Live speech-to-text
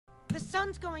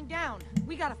sun's going down.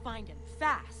 We gotta find him,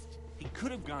 fast. He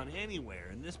could have gone anywhere,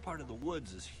 and this part of the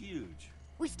woods is huge.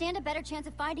 We stand a better chance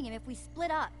of finding him if we split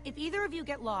up. If either of you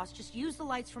get lost, just use the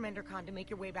lights from Endercon to make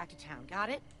your way back to town. Got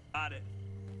it? Got it.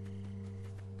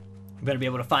 We better be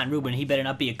able to find Ruben. He better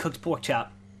not be a cooked pork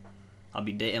chop. I'll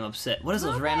be damn upset. What is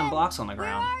those Ruben, random blocks on the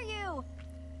ground? Where are you?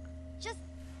 Just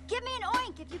give me an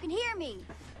oink if you can hear me.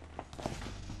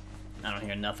 I don't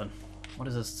hear nothing. What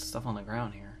is this stuff on the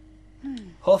ground here?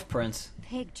 Hoof prints.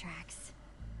 Pig tracks.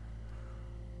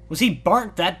 Was he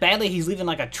burnt that badly? He's leaving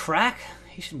like a track?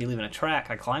 He shouldn't be leaving a track.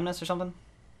 Can I climb this or something?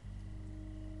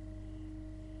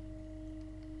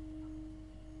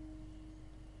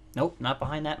 Nope, not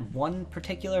behind that one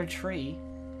particular tree.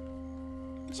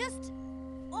 Just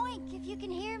oink if you can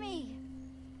hear me.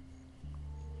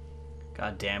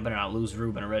 God damn, better not lose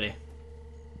Ruben already.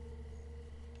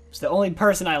 It's the only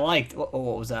person I liked. Oh,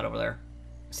 what was that over there?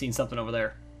 Seen something over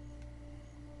there.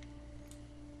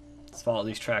 Let's follow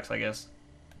these tracks, I guess.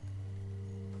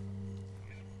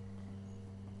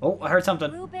 Oh, I heard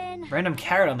something. Ruben, Random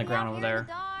carrot on the ground over there.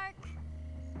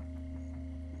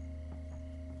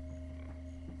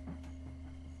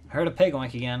 I heard a pig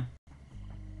oink again.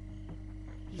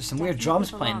 There's some weird drums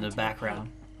playing in the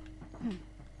background.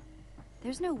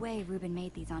 There's no way Ruben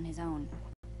made these on his own.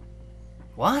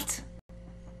 What?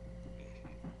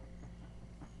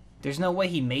 There's no way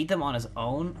he made them on his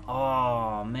own?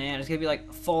 Oh man, it's gonna be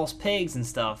like false pigs and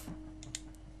stuff.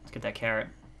 Let's get that carrot.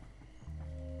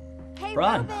 Hey,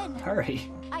 Run! Ruben!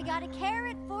 Hurry! I got a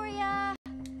carrot for ya.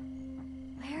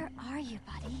 Where are you,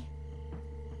 buddy?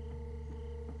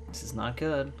 This is not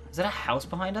good. Is that a house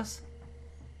behind us?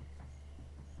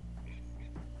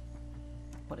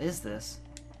 What is this?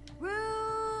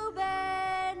 Ruben!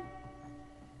 I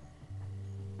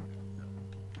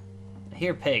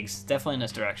hear pigs. Definitely in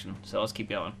this direction. So let's keep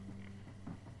going.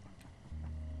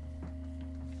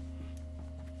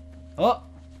 Oh!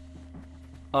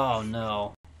 Oh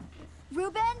no.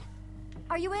 Ruben?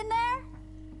 Are you in there?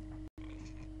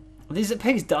 Are these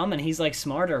pigs dumb and he's like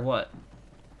smart or what?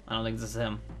 I don't think this is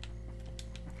him.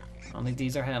 I don't think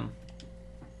these are him.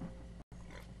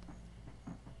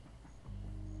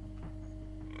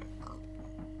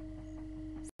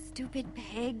 Stupid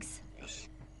pigs.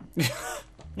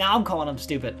 Now I'm calling him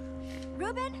stupid.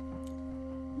 Ruben?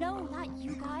 No, not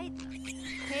you guys.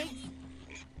 Pigs.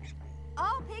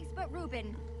 All pigs but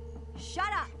Ruben. Shut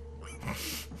up.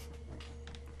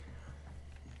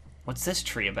 What's this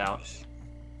tree about?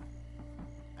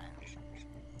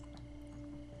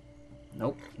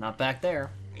 Nope, not back there.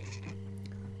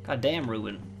 God damn,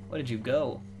 Ruben. Where did you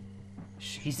go?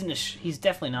 He's in the he's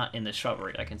definitely not in the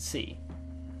shrubbery, I can see.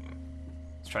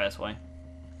 Let's try this way.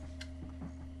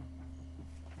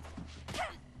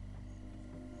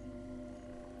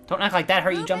 Don't act like that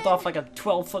hurt. You jumped off like a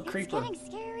 12-foot creeper. It's getting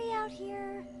scary out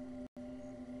here.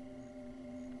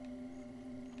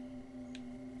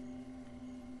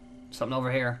 Something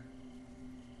over here.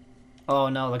 Oh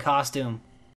no, the costume.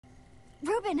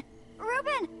 Ruben!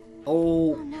 Ruben!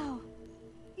 Oh. Oh no.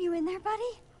 You in there,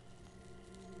 buddy?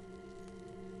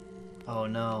 Oh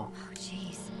no. Oh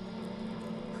jeez.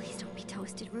 Please don't be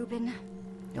toasted, Ruben.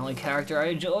 The only character I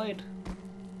enjoyed.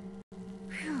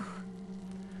 Phew.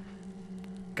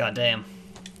 God damn.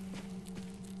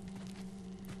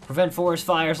 Prevent forest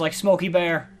fires like Smokey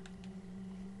Bear.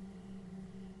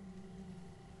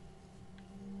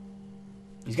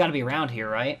 He's got to be around here,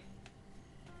 right?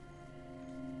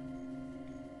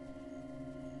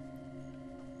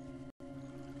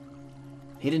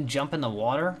 He didn't jump in the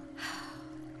water?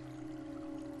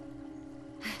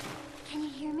 Can you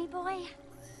hear me, boy?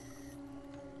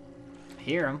 I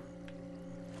hear him.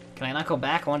 Can I not go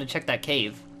back? I wanted to check that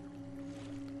cave.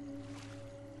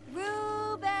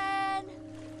 Ruben!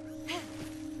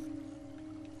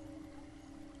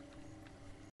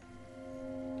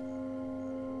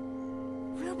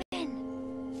 Ruben!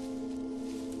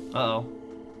 Uh-oh.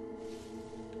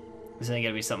 This ain't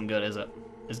gonna be something good, is it?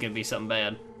 It's gonna be something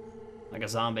bad. Like a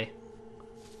zombie.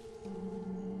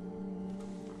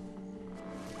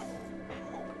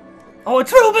 Oh,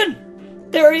 it's Ruben!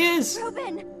 There he is!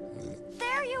 Ruben!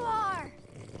 There you are!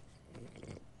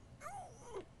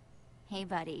 Hey,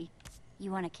 buddy.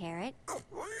 You want a carrot?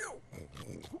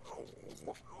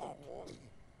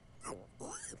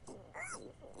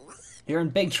 You're in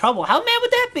big trouble. How mad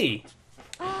would that be?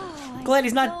 Oh, I'm Glad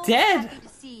he's not dead. happy to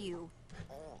see you.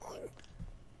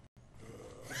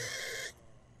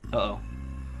 Uh-oh.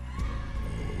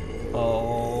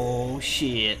 Oh,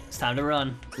 shit. It's time to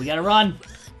run. We gotta run.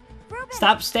 Ruben,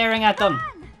 Stop staring at them.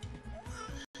 run!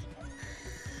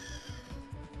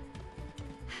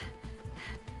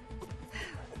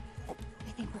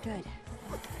 I think we're good.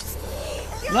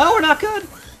 No, we're not good.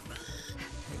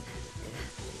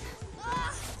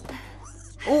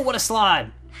 Oh, what a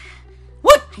slide.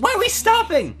 What? Why are we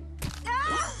stopping?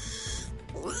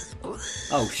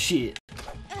 Oh, shit.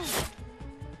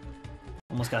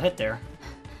 Almost got hit there.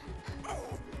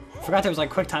 Forgot there was like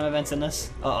quick time events in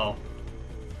this. Uh-oh.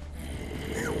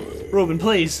 Ruben,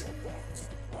 please.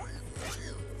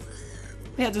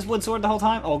 We had this wood sword the whole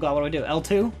time? Oh god, what do I do?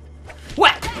 L2?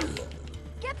 Whack!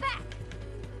 Get back!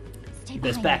 Stay You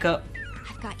best behind back me. up.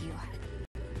 I've got you.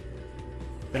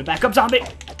 Better back up, zombie!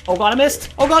 Oh god, I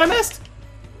missed! Oh god, I missed!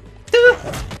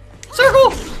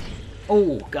 Circle!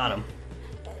 Oh, got him.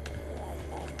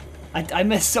 I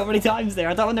missed so many times there.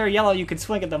 I thought when they were yellow you could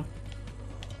swing at them.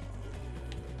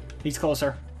 He's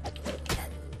closer.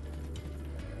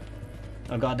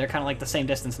 Oh god, they're kind of like the same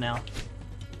distance now.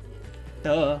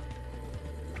 Duh.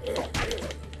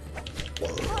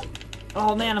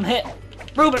 Oh man, I'm hit.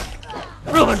 Ruben!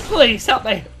 Ruben, please help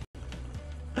me!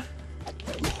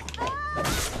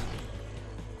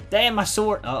 Damn, my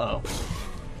sword. Uh-oh.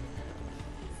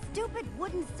 Stupid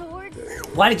wooden swords.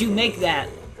 Why did you make that?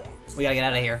 We gotta get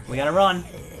out of here. We gotta run.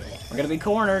 We're gonna be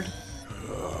cornered.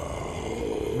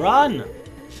 Run!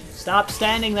 Stop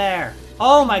standing there.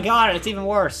 Oh my god, it's even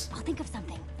worse. I'll think of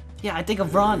something. Yeah, I think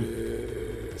of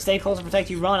run. Stay close and protect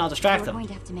you, run. I'll distract We're them. going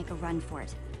to have to make a run for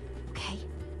it. Okay?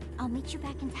 I'll meet you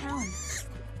back in town.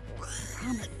 I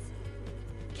promise.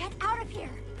 Get out of here!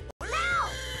 Now!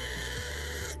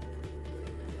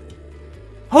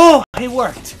 Oh, it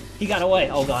worked. He got away.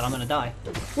 Oh god, I'm gonna die.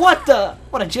 What the?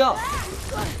 What a jump.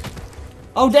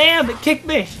 Oh damn, it kicked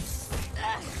me.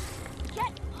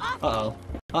 Get off! Uh-oh.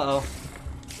 Uh-oh.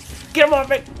 Get him off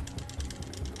me!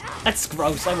 That's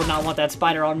gross. I would not want that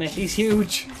spider on me. He's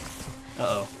huge.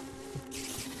 Uh-oh.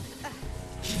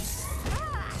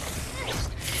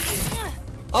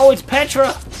 Oh, it's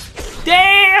Petra!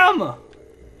 Damn!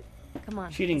 Come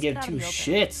on. She didn't let's give get out two of the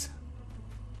open. shits.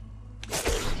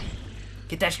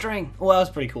 Get that string. Oh, that was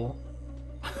pretty cool.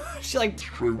 She like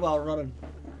threw while running.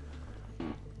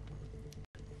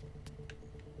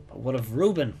 But what of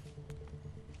Ruben?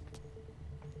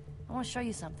 I want to show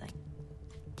you something.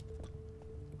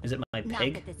 Is it my Not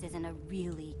pig? that this isn't a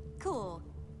really cool,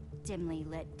 dimly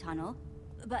lit tunnel,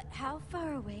 but how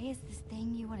far away is this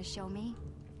thing you want to show me?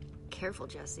 Careful,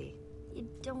 Jesse. You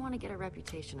don't want to get a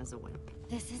reputation as a wimp.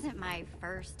 This isn't my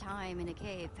first time in a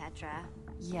cave, Petra.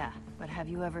 Yeah, but have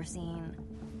you ever seen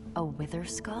a wither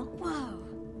skull? Whoa!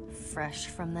 Fresh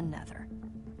from the nether.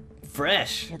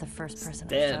 Fresh. You're the first person I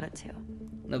dead. showed it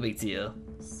to. No big deal.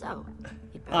 So,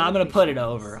 you'd better I'm gonna put it appreciate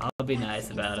over. this. I'll be That's nice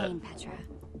about it. insane, Petra.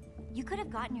 You could have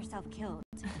gotten yourself killed.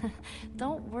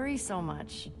 Don't worry so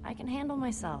much. I can handle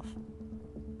myself.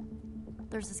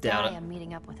 There's this Doubt guy it. I'm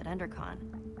meeting up with at EnderCon.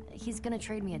 He's gonna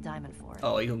trade me a diamond for it.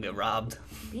 Oh, you gonna get robbed.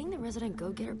 Being the resident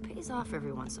go-getter pays off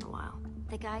every once in a while.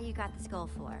 The guy you got the skull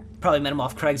for. Probably met him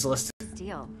off Craigslist.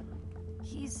 Steal.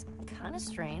 He's kind of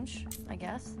strange, I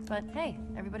guess. But hey,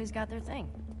 everybody's got their thing.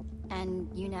 And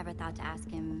you never thought to ask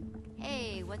him,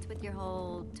 hey, what's with your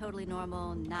whole totally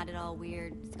normal, not at all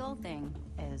weird skull thing?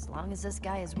 As long as this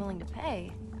guy is willing to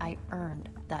pay, I earned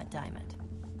that diamond.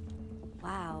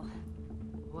 Wow.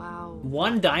 Wow.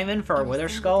 1 diamond for a In a wither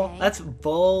single skull? day? That's You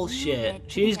bullshit.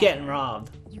 went She's together. getting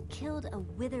robbed. You killed a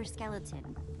wither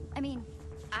skeleton. I mean,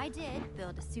 I did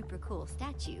build a super cool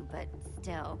statue, but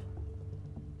still.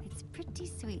 It's pretty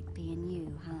sweet being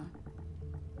you, huh?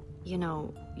 You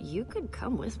know, you could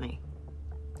come with me.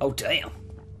 Oh, damn.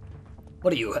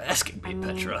 What are you asking me, I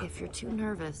mean, Petra? if you're too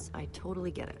nervous, I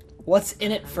totally get it. What's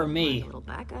in it I for wouldn't me? mind a little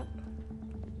backup.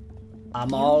 I'm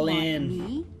You all want in.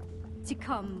 Me to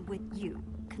come with you.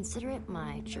 Consider it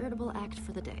my charitable act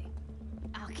for the day.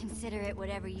 I'll consider it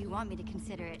whatever you want me to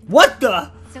consider it, What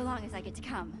the? so long as I get to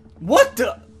come. What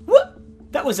the? What?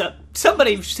 That was a...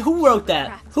 Somebody... Who wrote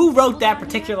that? Who wrote that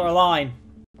particular line?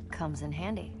 Comes in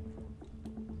handy.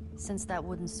 Since that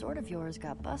wooden sword of yours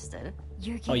got busted,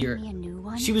 You're Oh, giving you're... me a new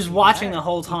one? She was watching Yeah, the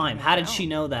whole you can time. make How your did she own.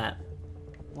 know that?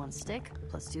 1 stick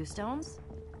plus 2 stones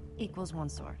equals 1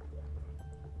 sword.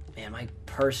 Man, my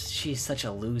purse, she's such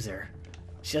a loser.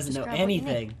 She doesn't Just know grab what you need.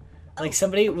 anything. Like,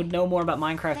 somebody would know more about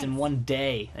Minecraft in 1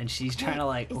 day, and she's trying to,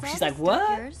 like... Is all She's this like, stuff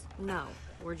what? yours? No,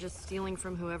 we're just stealing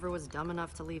from whoever was dumb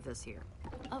enough to leave this here.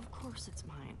 Of course it's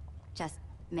mine. Just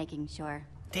making sure.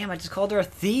 Damn, I just called her a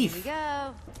Here we thief.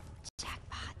 go.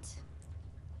 Jackpot.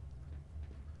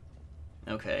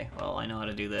 Okay, well, I know how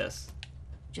to do this.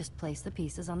 Just place the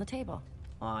pieces on the table.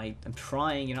 I am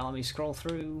trying, you're not letting me scroll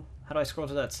through. How do I scroll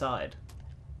to that side?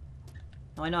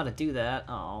 No, I know how to do that.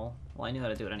 Oh, well, I knew how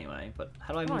to do it anyway, but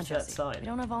how do I Come on, move to that Jesse. side? We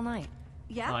don't have all night. Oh,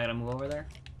 Yeah? I gotta move over there?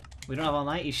 We don't have all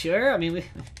night? You sure? I mean, we...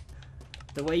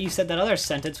 The way you said that other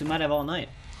sentence, we might have all night.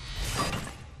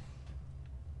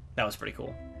 That was pretty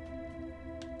cool.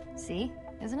 See?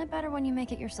 Isn't it better when you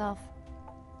make it yourself?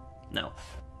 No.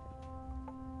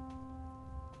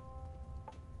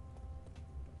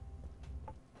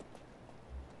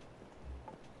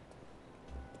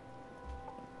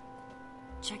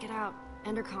 Check it out.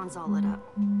 Endercon's all lit up.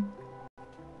 Oh,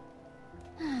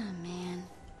 man.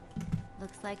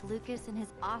 Looks like Lucas and his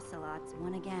ocelots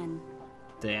won again.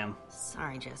 Damn.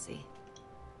 Sorry, Jesse.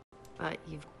 But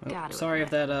you've got to. Sorry if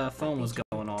that phone was think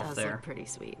going off does there. look pretty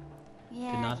sweet.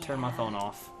 Yeah, Did not turn my phone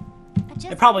off. I just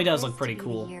It probably want does look this pretty to be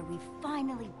the cool. year we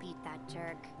finally beat that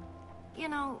jerk. You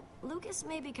know, Lucas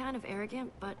may be kind of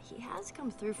arrogant, but he has come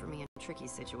through for me in tricky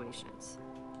situations.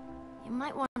 You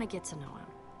might want to get to know him,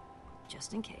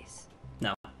 just in case.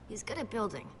 No. He's good at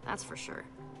building, that's for sure.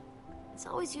 It's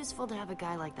always useful to have a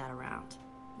guy like that around,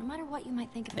 no matter what you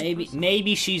might think of him personally.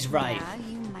 Maybe she's right. Yeah,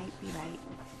 you might be right.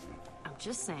 I'm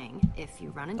just saying, if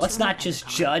you run into Let's him not at just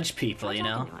Endercon, judge people, try you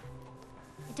know? talking to him.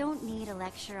 I don't need a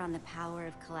lecture on the power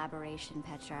of collaboration,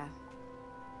 Petra.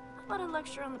 How about a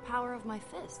lecture on the power of my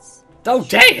fists? Oh,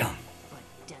 damn! But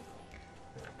deadly.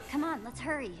 Come on, let's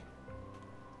hurry.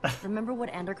 Remember what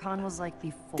Endercon was like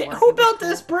before? Who built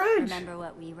this bridge? Remember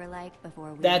what we were like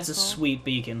before we That's were a cool? sweet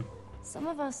beacon. Some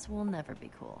of us will never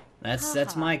be cool.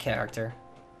 That's my character.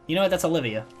 You know what? That's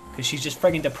Olivia, because she's just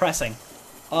friggin' depressing.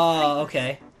 Oh,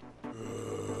 okay.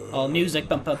 Oh, music.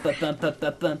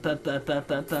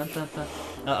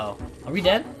 Uh-oh. Are we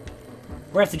dead?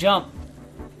 We're gonna have to jump.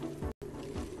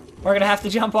 We're gonna have to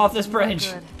jump off this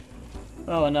bridge. Good.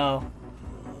 Oh, no.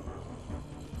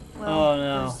 Well, Oh,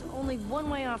 no. there's only one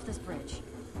way off this bridge.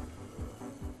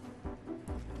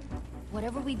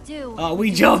 Whatever we do, Oh, we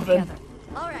do it jumping. together.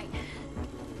 All right,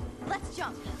 let's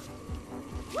jump.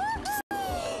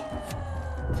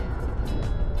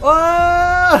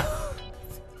 Oh!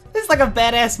 This is like a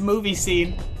badass movie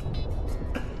scene.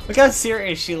 Look how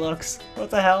serious she looks.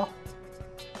 What the hell?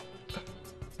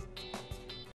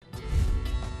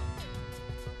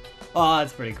 Oh,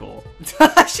 that's pretty cool.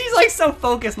 She's like so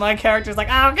focused. My character's like,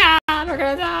 oh god, we're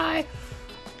gonna die.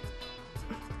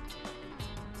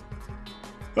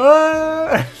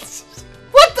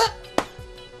 What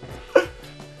the?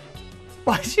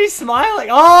 Why is she smiling?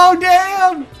 Oh,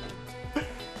 damn!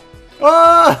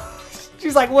 Oh,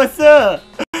 she's like, what's up?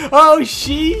 Oh,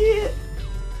 shit!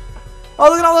 Oh,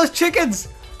 look at all those chickens!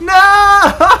 No!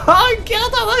 I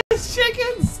killed all those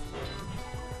chickens!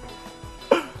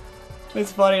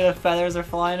 It's funny, the feathers are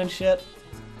flying and shit.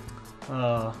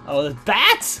 Oh, there's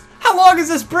bats? How long is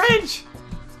this bridge?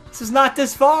 This is not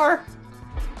this far.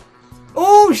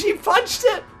 Oh, she punched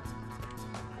it!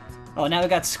 Oh, now we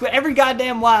got every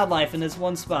goddamn wildlife in this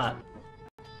one spot.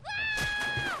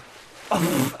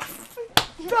 Oh,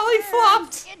 belly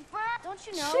flopped! Don't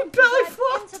you know? She you belly dive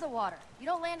flopped. into the water. You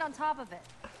don't land on top of it.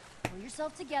 Pull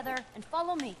yourself together and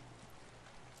follow me.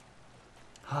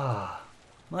 Ah,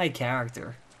 my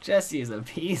character. Jessie is a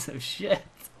piece of shit.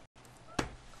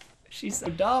 She's so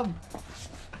dumb.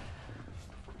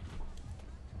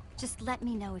 Just let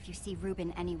me know if you see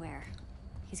Ruben anywhere.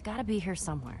 He's got to be here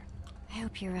somewhere. I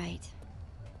hope you're right.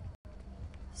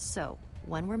 So,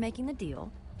 when we're making the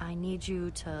deal, I need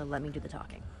you to let me do the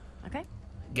talking. Okay?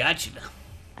 Gotcha.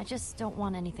 I just don't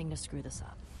want anything to screw this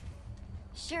up.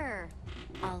 Sure,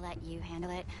 I'll let you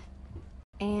handle it.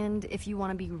 And if you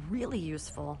want to be really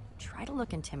useful, try to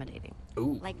look intimidating.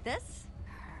 Ooh. Like this?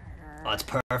 Oh, it's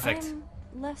perfect. I'm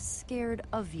less scared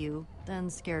of you than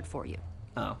scared for you.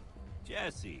 Oh.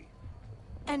 Jesse.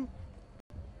 And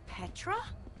Petra?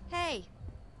 Hey,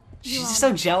 She's You just all so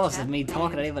know jealous Petra, of me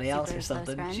talking to my anybody else or super close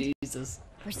something. friend. Jesus.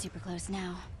 we're super close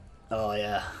now. Oh,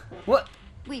 yeah. What?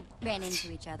 We ran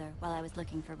into each other while I was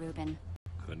looking for Ruben.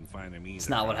 Couldn't find him either. It's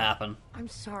not what happened. I'm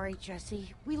sorry,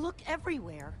 Jesse. We looked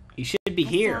everywhere. He should be I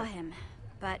here. saw him,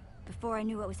 but before I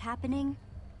knew what was happening,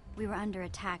 we were under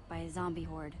attack by a zombie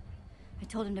horde. I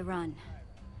told him to run.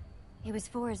 It was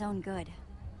for his own good.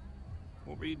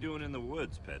 What were you doing in the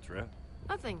woods, Petra?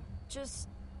 Nothing. Just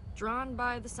drawn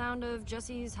by the sound of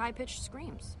Jesse's high-pitched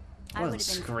screams. I would have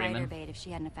Wasn't been screaming. spider bait if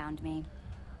she hadn't found me.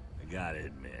 I gotta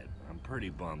admit, I'm pretty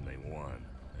bummed they won.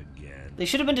 Again. They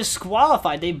should have been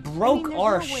disqualified. They broke there's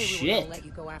our no way we were shit. gonna let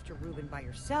you go after Ruben by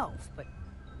yourself, but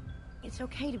it's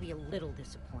okay to be a little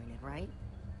disappointed, right?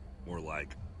 More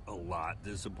like a lot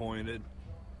disappointed.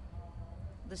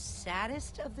 The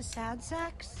saddest of the sad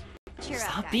sacks? Cheer up,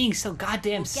 Stop guys. being so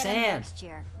goddamn We'll get him sad. next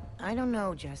year. I don't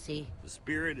know, Jesse. The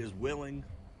spirit is willing,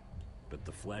 but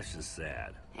the flesh is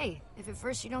sad. Hey, if at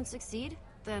first you don't succeed,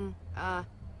 then,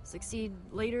 succeed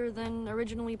later than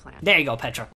originally planned. There you go,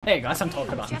 Petra. There you go. That's what I'm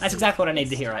talking about. That's Jesse, exactly what I need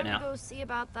to it's hear right time now. Go see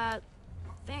about that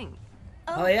thing.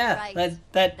 Oh yeah, right.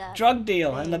 that The drug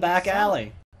deal in the back thing.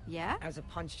 alley. Yeah? As a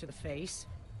punch to the face.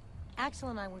 Axel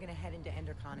and I were gonna head into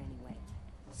Endercon anyway.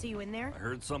 See you in there? I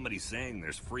heard somebody saying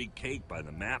there's free cake by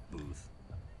the map booth.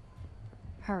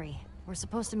 Hurry. We're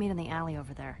supposed to meet in the alley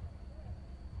over there.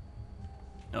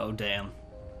 Oh damn.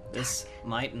 This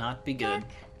might not be good.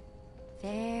 Dark.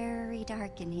 Very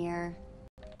dark in here.